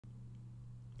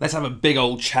let's have a big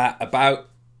old chat about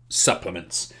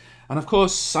supplements. And of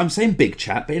course, I'm saying big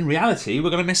chat, but in reality, we're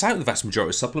going to miss out the vast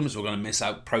majority of supplements. We're going to miss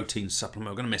out protein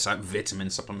supplement. We're going to miss out vitamin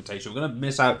supplementation. We're going to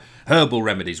miss out herbal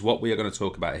remedies. What we are going to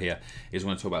talk about here is we're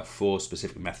going to talk about 4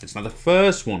 specific methods. Now, the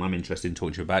first one I'm interested in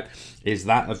talking to you about is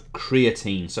that of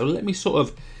creatine. So let me sort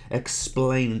of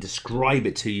explain and describe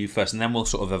it to you first, and then we'll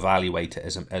sort of evaluate it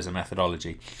as a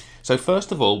methodology. So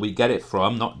first of all, we get it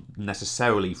from, not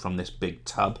necessarily from this big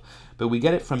tub, but we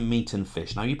get it from meat and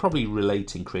fish. Now, you're probably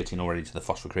relating creatine already to the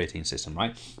phosphocreatine system,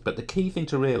 right? But the key thing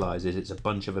to realise is it's a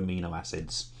bunch of amino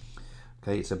acids.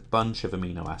 Okay, it's a bunch of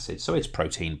amino acids, so it's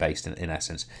protein-based in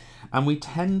essence. And we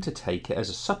tend to take it as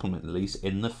a supplement, at least,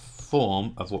 in the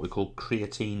form of what we call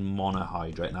creatine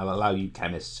monohydrate. And I'll allow you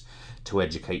chemists to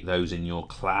educate those in your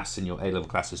class, in your A-level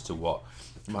class, as to what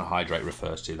monohydrate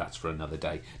refers to. That's for another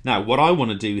day. Now, what I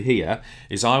want to do here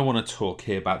is I want to talk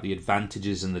here about the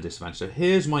advantages and the disadvantages. So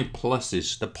here's my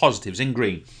pluses, the positives in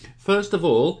green. First of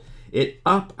all, it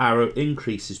up arrow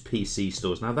increases PC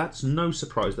stores. Now, that's no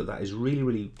surprise that that is really,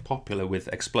 really popular with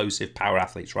explosive power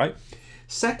athletes, right?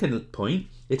 Second point,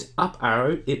 it's up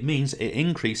arrow. It means it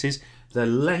increases the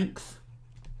length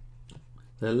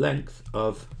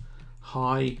of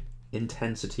high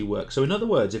intensity work. So in other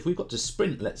words, if we've got to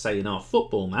sprint, let's say in our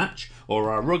football match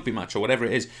or our rugby match or whatever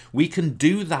it is, we can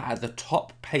do that at the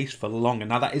top pace for longer.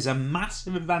 Now, that is a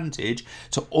massive advantage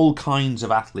to all kinds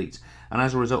of athletes. And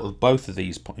as a result of both of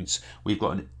these points, we've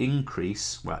got an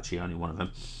increase, well, actually only one of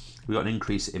them, we've got an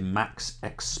increase in max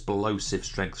explosive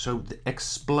strength. So the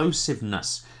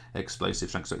explosiveness,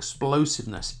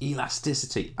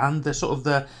 elasticity, and the sort of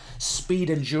the speed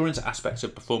endurance aspects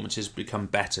of performances become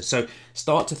better. So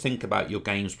start to think about your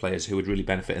games players who would really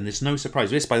benefit. And there's no surprise.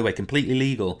 This, by the way, completely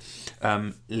legal.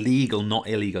 Legal, not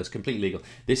illegal. It's completely legal.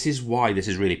 This is why this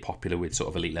is really popular with sort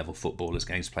of elite level footballers,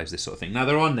 games players, this sort of thing. Now,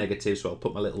 there are negatives, so I'll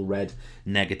put my little red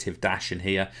negative dash in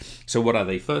here. So what are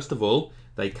they? First of all,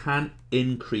 they can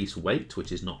increase weight,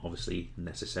 which is not obviously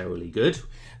necessarily good.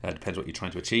 Depends what you're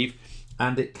trying to achieve.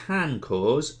 And it can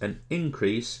cause an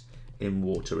increase in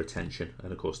water retention.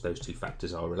 And of course, those two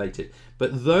factors are related.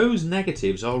 But those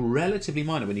negatives are relatively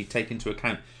minor when you take into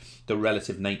account the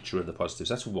relative nature of the positives.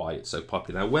 That's why it's so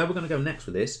popular. Now, where we're going to go next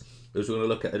with this is we're going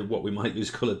to look at what we might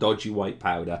use call a dodgy white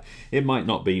powder. It might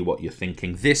not be what you're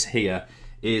thinking. This here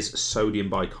is sodium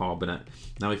bicarbonate.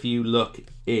 Now, if you look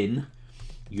in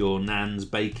your nan's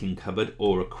baking cupboard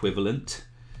or equivalent,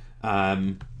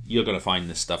 you're going to find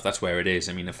this stuff. That's where it is.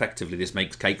 I mean, effectively, this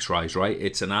makes cakes rise, right?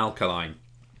 It's an alkaline.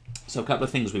 So a couple of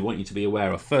things we want you to be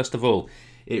aware of. First of all,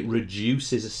 it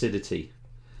reduces acidity.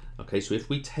 Okay, so if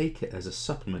we take it as a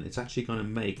supplement, it's actually going to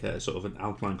make a sort of an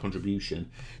alkaline contribution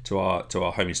to our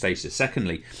homeostasis.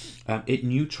 Secondly, it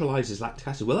neutralizes lactic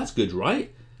acid. Well, that's good,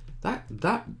 right?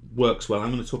 That works well.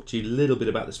 I'm going to talk to you a little bit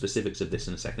about the specifics of this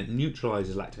in a second. It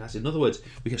neutralizes lactic acid. In other words,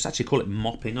 we can actually call it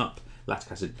mopping up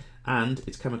lactic acid, and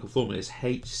its chemical formula is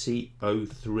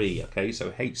HCO3. Okay,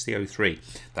 so HCO3,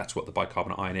 that's what the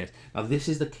bicarbonate ion is. Now, this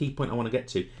is the key point I want to get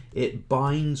to. It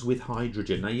binds with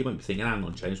hydrogen. Now, you might be thinking, hang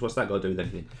on, James, what's that got to do with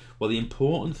anything? Well, the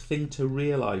important thing to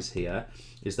realize here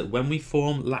is that when we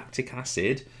form lactic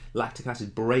acid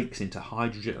breaks into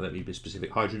hydrogen, let me be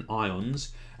specific, hydrogen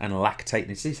ions and lactate.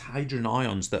 And it's these hydrogen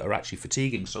ions that are actually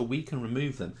fatiguing, so we can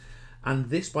remove them.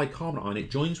 And this bicarbonate ion, it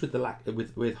joins with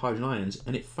with hydrogen ions,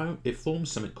 and it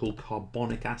forms something called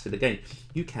carbonic acid. Again,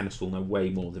 you chemists will know way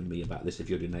more than me about this if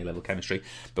you're doing A-level chemistry.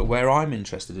 But where I'm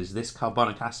interested is this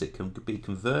carbonic acid can be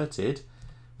converted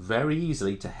very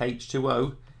easily to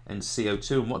H2O and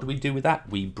CO2. And what do we do with that?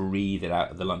 We breathe it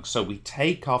out of the lungs. So we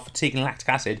take our fatiguing lactic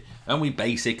acid and we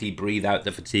basically breathe out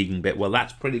the fatiguing bit. Well,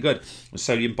 that's pretty good.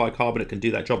 Sodium bicarbonate can do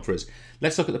that job for us.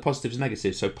 Let's look at the positives and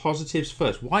negatives. So positives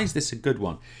first. Why is this a good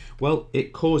one? Well,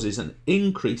 it causes an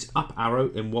increase up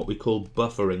arrow in what we call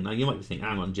buffering. Now, you might be thinking,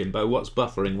 hang on, Jimbo, what's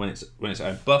buffering when it's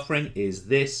buffering is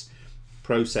this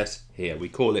process here. We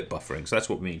call it buffering. So that's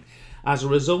what we mean. As a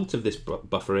result of this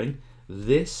buffering,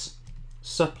 this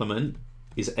supplement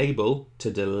is able to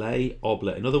delay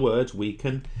oblet. In other words, we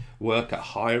can work at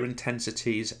higher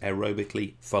intensities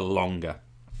aerobically for longer.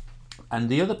 And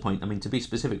the other point, I mean, to be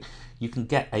specific, you can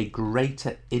get a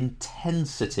greater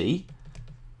intensity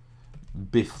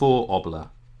before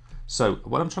obler. So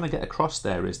what I'm trying to get across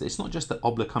there is that it's not just that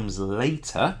obler comes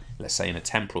later, let's say in a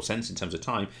temporal sense in terms of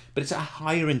time, but it's at a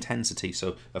higher intensity.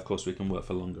 So of course we can work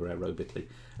for longer aerobically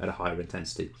at a higher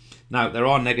intensity. Now there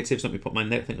are negatives. Let me put my,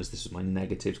 I think this is my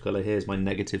negatives colour. Here's my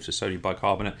negatives for sodium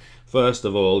bicarbonate. First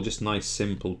of all, just nice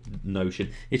simple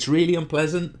notion. It's really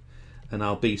unpleasant. And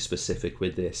I'll be specific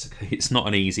with this. Okay? It's not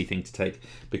an easy thing to take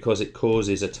because it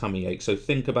causes a tummy ache. So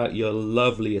think about your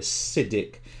lovely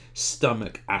acidic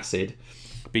stomach acid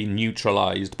being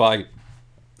neutralised by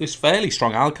this fairly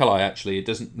strong alkali. Actually, it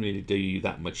doesn't really do you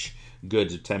that much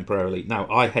good temporarily. Now,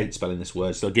 I hate spelling this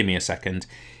word, so give me a second.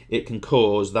 It can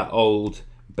cause that old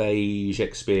beige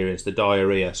experience, the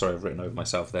diarrhea. Sorry, I've written over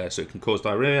myself there. So it can cause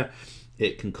diarrhea.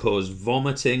 It can cause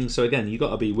vomiting. So again, you've got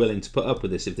to be willing to put up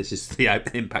with this if this is the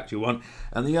impact you want.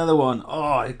 And the other one,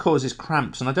 oh, it causes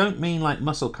cramps. And I don't mean like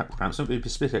muscle cramps. Don't be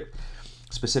specific.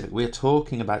 We're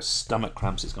talking about stomach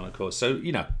cramps it's going to cause. So,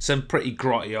 you know, some pretty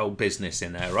grotty old business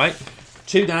in there, right?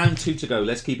 2 down, 2 to go.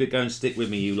 Let's keep it going. Stick with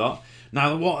me, you lot.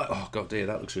 Now, what... Oh, God, dear,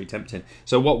 that looks really tempting.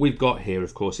 So what we've got here,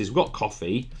 of course, is we've got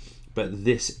coffee, but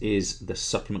this is the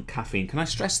supplement caffeine. Can I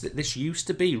stress that this used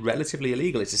to be relatively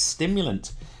illegal? It's a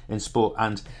stimulant in sport,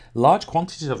 and large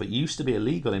quantities of it used to be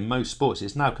illegal in most sports.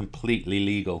 It's now completely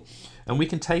legal. And we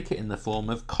can take it in the form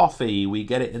of coffee. We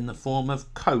get it in the form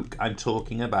of Coke. I'm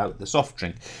talking about the soft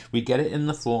drink. We get it in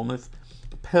the form of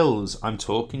pills. I'm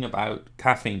talking about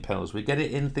caffeine pills. We get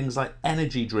it in things like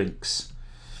energy drinks.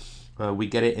 We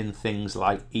get it in things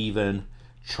like even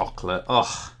chocolate.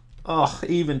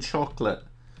 Even chocolate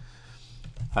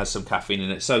has some caffeine in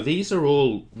it. So these are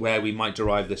all where we might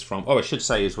derive this from. Oh, I should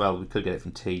say as well, we could get it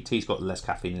from tea. Tea's got less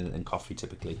caffeine in it than coffee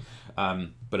typically.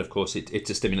 But of course, it's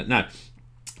a stimulant. Now,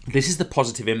 this is the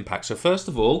positive impact. So first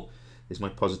of all, here's my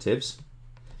positives.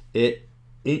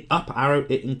 Up arrow,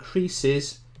 it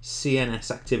increases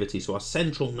CNS activity. So our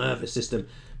central nervous system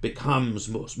becomes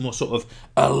more sort of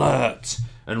alert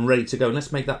and ready to go. And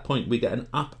let's make that point. We get an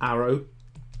up arrow,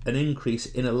 an increase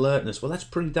in alertness. Well, that's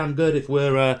pretty damn good if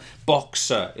we're a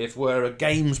boxer, if we're a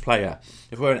games player,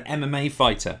 if we're an MMA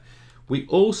fighter. We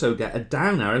also get a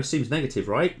down arrow, seems negative,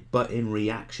 right? But in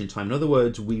reaction time. In other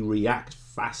words, we react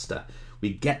faster. We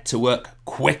get to work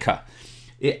quicker.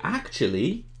 It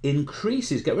actually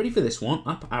increases, get ready for this one,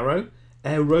 up arrow,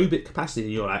 aerobic capacity.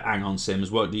 And you're like, hang on, Sims,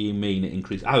 what do you mean it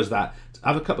increases? How's that?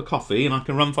 Have a cup of coffee and I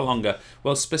can run for longer.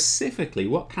 Well, specifically,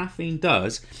 what caffeine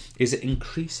does is it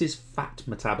increases fat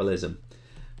metabolism.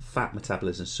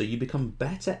 So you become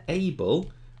better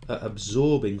able at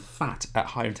absorbing fat at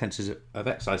higher intensities of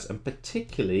exercise, and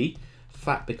particularly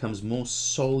fat becomes more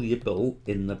soluble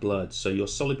in the blood. So your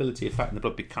solubility of fat in the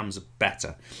blood becomes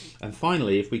better. And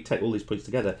finally, if we take all these points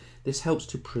together, this helps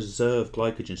to preserve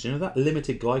glycogen. So you know that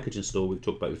limited glycogen store we've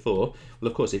talked about before?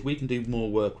 Well, of course, if we can do more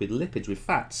work with lipids, with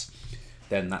fats,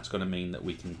 then that's going to mean that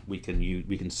we can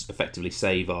effectively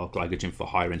save our glycogen for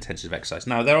higher intensive exercise.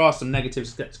 Now, there are some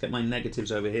negatives. Let's get my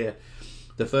negatives over here.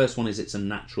 The first one is it's a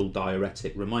natural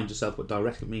diuretic. Remind yourself what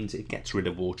diuretic means. It gets rid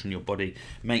of water in your body,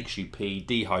 makes you pee,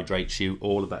 dehydrates you,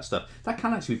 all of that stuff. That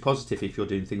can actually be positive if you're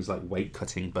doing things like weight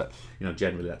cutting, but you know,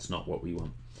 generally that's not what we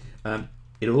want.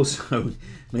 It also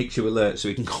makes you alert, so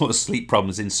it can cause sleep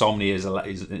problems. Insomnia is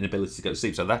an inability to go to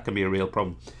sleep, so that can be a real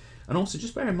problem. And also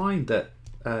just bear in mind that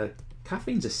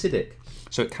caffeine's acidic,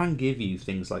 so it can give you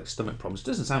things like stomach problems. It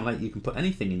doesn't sound like you can put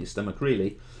anything in your stomach,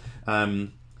 really.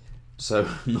 So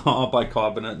not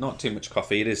bicarbonate, not too much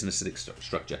coffee. It is an acidic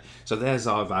structure. So there's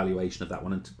our evaluation of that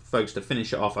one. And folks, to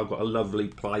finish it off, I've got a lovely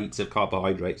plate of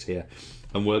carbohydrates here.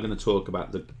 And we're going to talk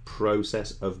about the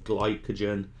process of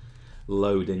glycogen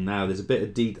loading. Now, there's a bit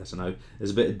of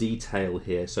detail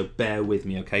here, so bear with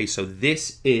me, okay? So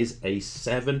this is a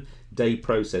 7-day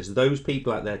process. Those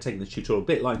people out there taking this tutorial, a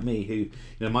bit like me,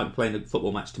 who might be playing a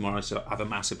football match tomorrow, so have a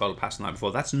massive bowl of pasta the night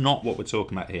before. That's not what we're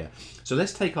talking about here. So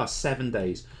let's take our 7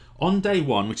 days. On day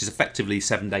 1, which is effectively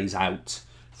 7 days out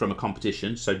from a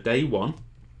competition, so day 1,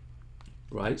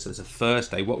 right? So there's a first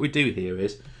day. What we do here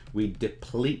is we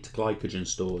deplete glycogen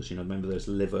stores. Remember those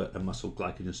liver and muscle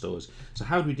glycogen stores. So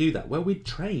how do we do that? Well, we'd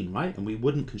train, right? And we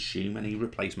wouldn't consume any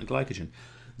replacement glycogen.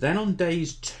 Then on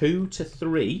days 2 to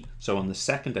 3, so on the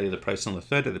second day of the process, on the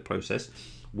third day of the process,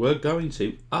 we're going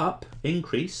to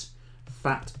increase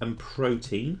fat and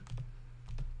protein.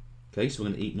 Okay, so we're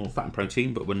going to eat more fat and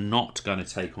protein, but we're not going to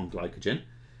take on glycogen.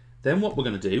 Then what we're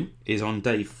going to do is on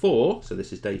day 4, so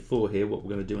this is day 4 here, what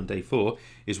we're going to do on day 4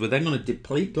 is we're then going to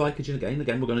deplete glycogen again.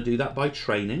 Again, we're going to do that by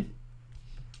training.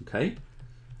 Okay,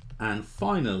 and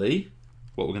finally,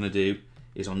 what we're going to do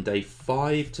is on day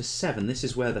 5 to 7, this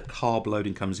is where the carb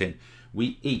loading comes in.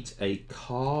 We eat a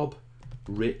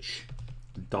carb-rich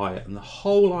diet, and the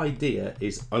whole idea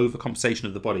is overcompensation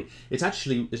of the body. It's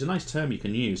a nice term you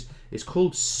can use. It's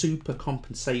called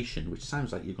supercompensation, which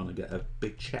sounds like you're going to get a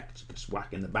big check to just whack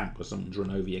in the bank or someone's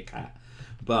run over your cat.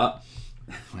 But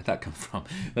where'd that come from?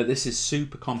 But this is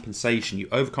supercompensation. You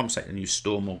overcompensate and you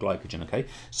store more glycogen. Okay,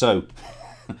 so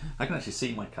I can actually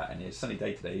see my cat in here. It's a sunny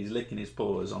day today. He's licking his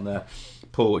paws on the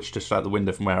porch just out the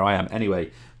window from where I am.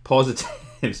 Anyway,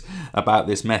 positives about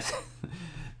this message.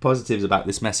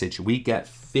 We get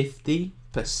 50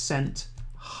 50%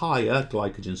 higher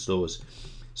glycogen stores.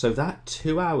 So that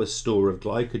 2 hours store of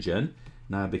glycogen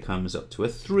now becomes up to a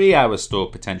 3 hour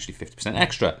store, potentially 50%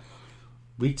 extra.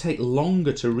 We take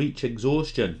longer to reach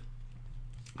exhaustion.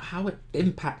 How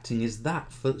impacting is that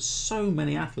for so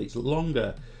many athletes?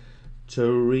 Longer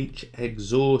to reach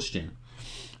exhaustion.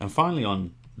 And finally,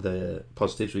 on the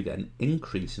positives, we get an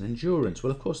increase in endurance.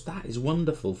 Well, of course, that is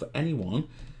wonderful for anyone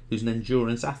who's an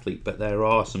endurance athlete, but there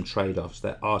are some trade-offs,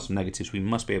 there are some negatives we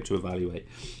must be able to evaluate.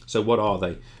 So what are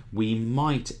they? We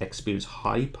might experience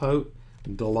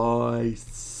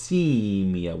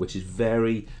hypoglycemia, which is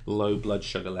very low blood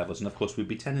sugar levels, and of course we'd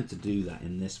be tending to do that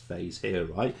in this phase here,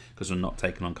 right? Because we're not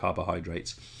taking on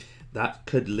carbohydrates. That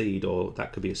could lead, or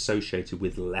that could be associated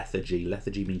with lethargy.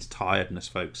 Lethargy means tiredness,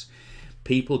 folks.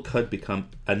 People could become,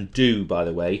 and do, by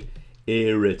the way,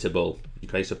 irritable.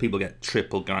 Okay, so people get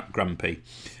triple grumpy.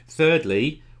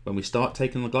 Thirdly, when we start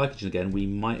taking the glycogen again, we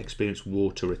might experience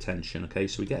water retention. Okay,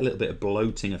 so we get a little bit of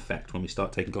bloating effect when we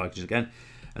start taking glycogen again,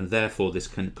 and therefore this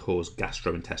can cause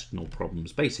gastrointestinal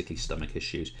problems, basically stomach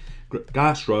issues.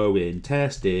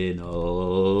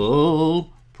 Gastrointestinal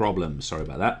problems, sorry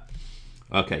about that.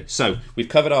 Okay, so we've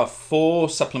covered our 4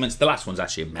 supplements. The last one's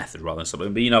actually a method rather than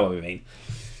supplement, but you know what we mean.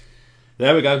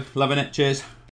 There we go, loving it, cheers.